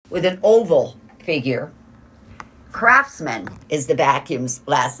with an oval figure. Craftsman is the vacuum's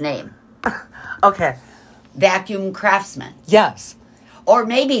last name. Okay. Vacuum Craftsman. Yes. Or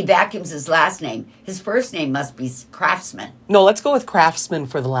maybe vacuum's his last name. His first name must be Craftsman. No, let's go with Craftsman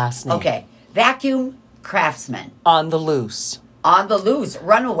for the last name. Okay. Vacuum Craftsman. On the loose. On the loose.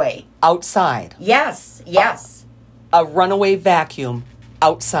 Runaway. Outside. Yes. Yes. A runaway vacuum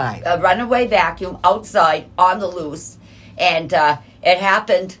outside. A runaway vacuum outside on the loose. And it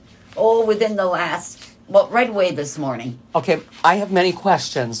happened, within the last, right away this morning. Okay, I have many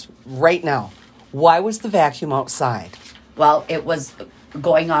questions right now. Why was the vacuum outside? Well, it was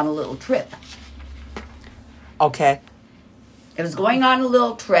going on a little trip. Okay. It was going on a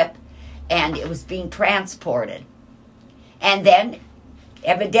little trip, and it was being transported. And then,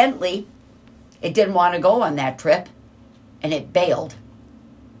 evidently, it didn't want to go on that trip, and it bailed.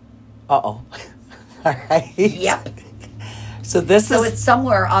 Uh-oh. All right. Yep. So it's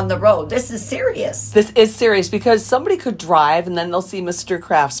somewhere on the road. This is serious. This is serious because somebody could drive and then they'll see Mr.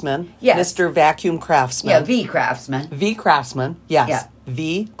 Craftsman. Yes. Mr. Vacuum Craftsman. Yeah, V Craftsman. V Craftsman. Yes. Yeah.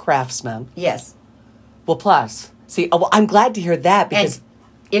 V Craftsman. Yes. Well, plus, see, I'm glad to hear that because... And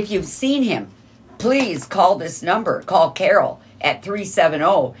if you've seen him, please call this number. Call Carol at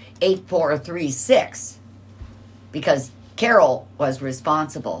 370-8436. Because Carol was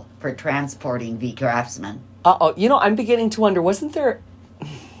responsible for transporting V Craftsman. Uh-oh. You know, I'm beginning to wonder, wasn't there...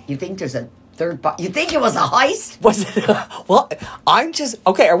 You think there's a third... You think it was a heist? Was it... Well, I'm just...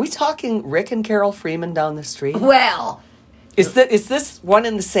 Okay, are we talking Rick and Carol Freeman down the street? Well... Is this one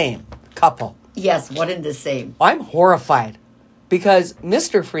and the same couple? Yes, one and the same. I'm horrified because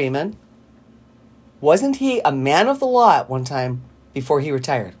Mr. Freeman, wasn't he a man of the law at one time before he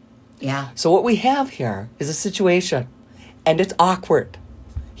retired? Yeah. So what we have here is a situation, and it's awkward.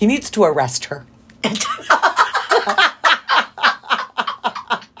 He needs to arrest her.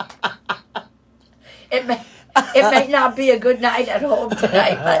 It may not be a good night at home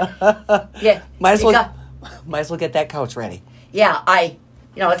tonight, but yeah. Might as well get that couch ready. Yeah,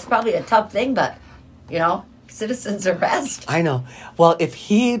 it's probably a tough thing, but, citizens arrest. I know. Well, if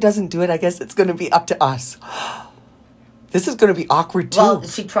he doesn't do it, I guess it's going to be up to us. This is going to be awkward, too. Well,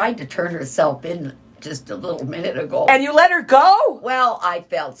 she tried to turn herself in just a little minute ago. And you let her go? Well, I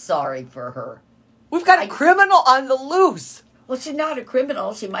felt sorry for her. We've got a criminal on the loose. Well, she's not a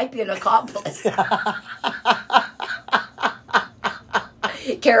criminal. She might be an accomplice.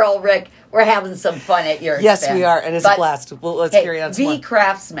 Carol, Rick, we're having some fun at your expense. Yes, we are, and it's a blast. Well, let's carry on some more. V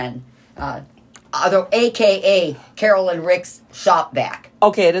Craftsman, a.k.a. Carol and Rick's shop vac.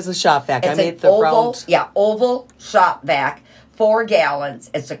 Okay, it is a shop vac. It's I made the round. Yeah, oval shop vac, 4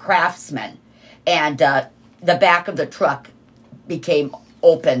 gallons. It's a Craftsman. And the back of the truck became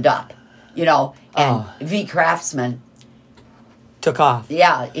opened up, and V Craftsman took off.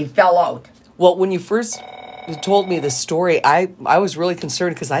 Yeah, he fell out. Well, when you first told me the story, I was really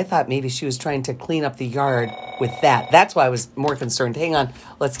concerned because I thought maybe she was trying to clean up the yard with that. That's why I was more concerned. Hang on.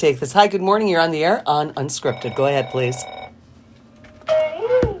 Let's take this. Hi, good morning. You're on the air on Unscripted. Go ahead, please.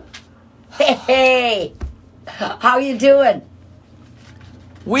 Hey, how you doing?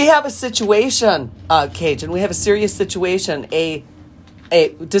 We have a situation, Cajun. We have a serious situation.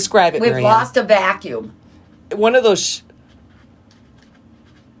 Describe it, We've Marianne. lost a vacuum. One of those...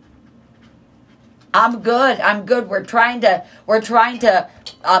 I'm good. We're trying to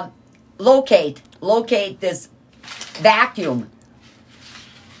locate this vacuum.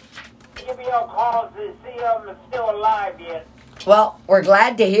 Give me a call to see if I'm still alive yet. Well, we're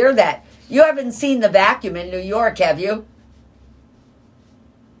glad to hear that. You haven't seen the vacuum in New York, have you?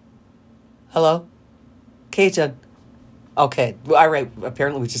 Hello? Cajun. Okay. All right.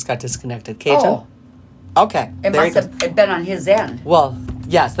 Apparently we just got disconnected. Cajun? Oh. Okay. It must have been on his end. Well,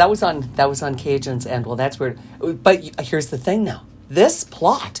 yes, that was on Cajun's end. Well, that's weird. But here's the thing now. This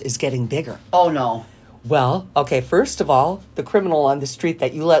plot is getting bigger. Oh, no. Well, okay, first of all, the criminal on the street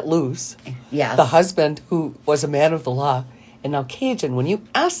that you let loose. Yes. The husband who was a man of the law. And now, Cajun, when you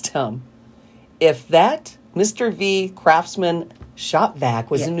asked him if that Mr. V Craftsman shop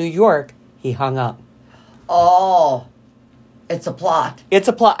vac was in New York, he hung up. Oh, it's a plot. It's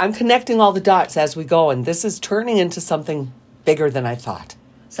a plot. I'm connecting all the dots as we go, and this is turning into something bigger than I thought.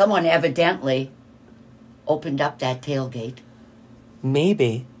 Someone evidently opened up that tailgate.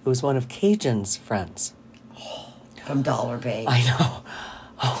 Maybe it was one of Cajun's friends. From Dollar Bay. I know.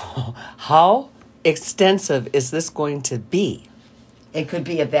 Oh, how extensive is this going to be? It could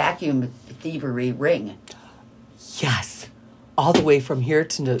be a vacuum thievery ring. Yes. All the way from here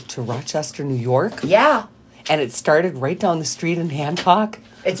to Rochester, New York. Yeah. And it started right down the street in Hancock.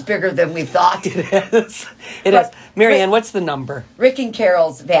 It's bigger than we thought. It is. It is. Marianne, what's the number? Rick and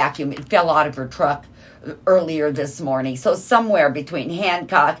Carol's vacuum, it fell out of her truck earlier this morning. So somewhere between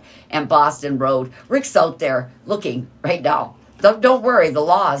Hancock and Boston Road. Rick's out there looking right now. Don't worry, the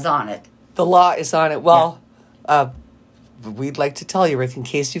law is on it. The law is on it. Well, we'd like to tell you, Rick, in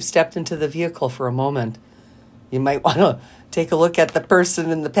case you've stepped into the vehicle for a moment, you might want to take a look at the person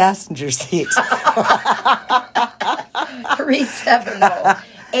in the passenger seat.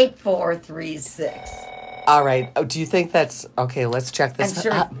 370-8436. All right. Oh, do you think that's... Okay, let's check this. I'm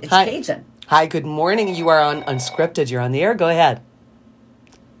sure it's Hi. Cajun. Hi, good morning. You are on Unscripted. You're on the air. Go ahead.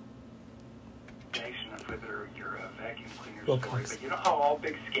 With your vacuum cleaner Will story, Cox. but you know how all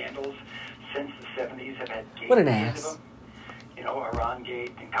big scandals since the 70s have had gates What an at the end ass. of them? You know,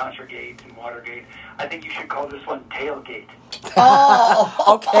 Iran-gate and Contra-gate and Watergate. I think you should call this one Tailgate.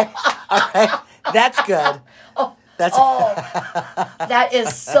 Oh, Okay. All right. That's good. That's that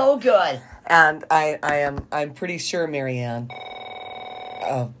is so good. And I'm pretty sure, Marianne,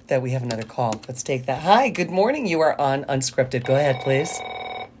 that we have another call. Let's take that. Hi, good morning. You are on Unscripted. Go ahead, please.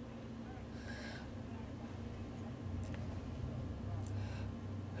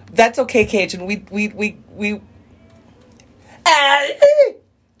 That's okay, Cajun. We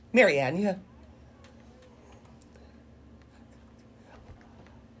Marianne, yeah.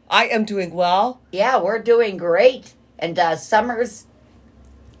 I am doing well. Yeah, we're doing great. And Summer's...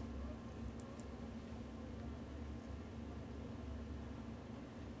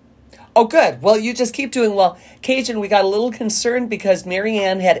 Oh, good. Well, you just keep doing well. Cajun, we got a little concerned because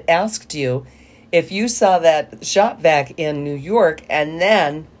Marianne had asked you if you saw that shop vac in New York, and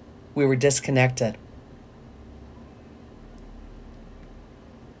then we were disconnected.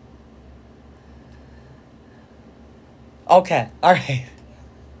 Okay. All right.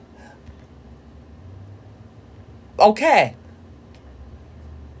 Okay.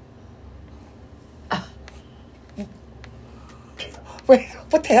 Wait,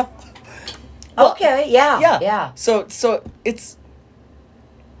 what the hell? Okay, yeah. Yeah. Yeah. So it's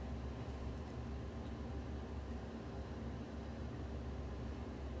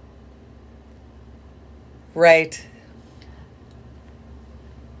right.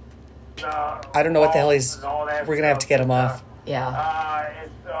 I don't know what the hell he's. We're gonna have to get him off. Yeah.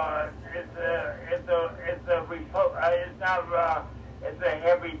 It's a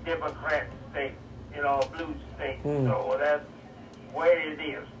heavy Democrat state, you know, blue state. Hmm. So that's where it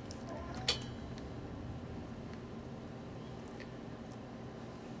is.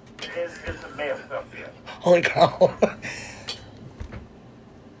 It's a mess up here. Holy cow!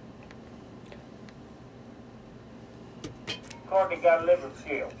 Courtney got liver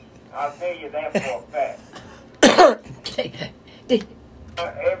skills. I'll tell you that for a fact.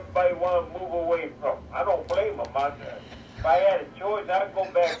 Everybody want to move away from. I don't blame them. If I had a choice, I'd go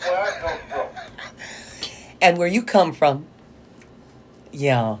back where I come from. And where you come from?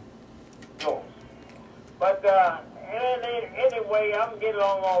 Yeah. So, but anyway, I'm getting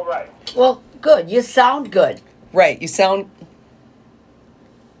along all right. Well, good. You sound good. Right. You sound.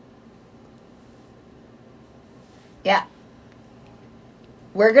 Yeah.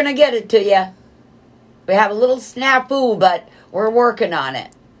 We're going to get it to you. We have a little snafu, but we're working on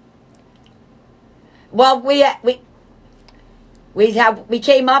it. Well, we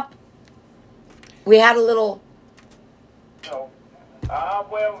came up. We had a little. So,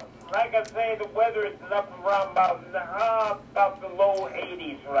 well, like I say, the weather is up around about the low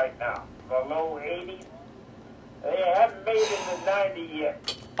 80s right now. The low 80s. They haven't made it to 90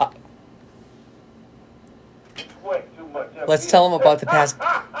 yet. Sweat too much. Let's tell them about the past.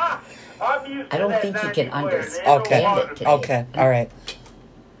 I'm used to I don't that think you 90 can weather. understand They don't Okay. want it to- today. Okay. All right.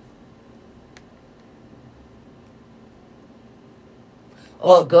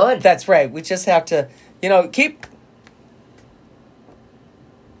 Well, good. That's right. We just have to, keep.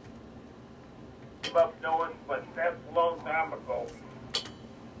 Up north, but that's a long time ago.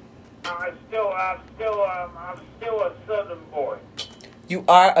 I'm still a Southern boy. You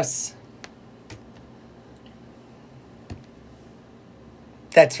are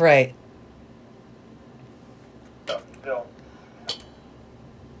That's right. So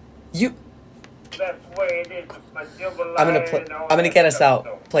You. that's the way it is. My Jambalaya I'm gonna play. and all I'm gonna that get us stuff, out.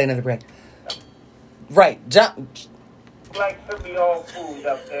 so. Play another break. Right. Jump. Like some of y'all food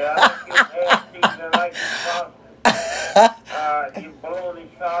up there. I like your half cheese, I like your sausage. Your bologna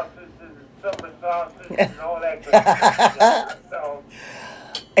sausages and summer sausages and all that good stuff. So,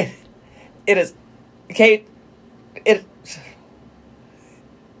 It is, Kate. It.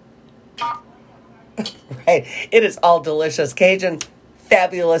 Right. It is all delicious. Cajun,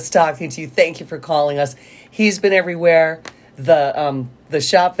 fabulous talking to you. Thank you for calling us. He's been everywhere. The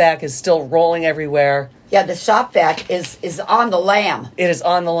shop vac is still rolling everywhere. Yeah, the shop vac is on the lamb. It is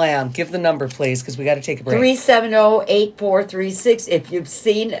on the lamb. Give the number, please, because we got to take a break. 370-8436. If you've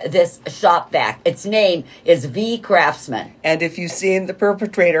seen this shop vac, its name is V Craftsman. And if you've seen the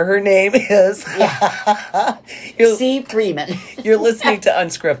perpetrator, her name is C. Freeman. You're listening to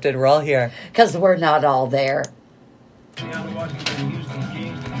Unscripted. We're all here. Because we're not all there. Washington,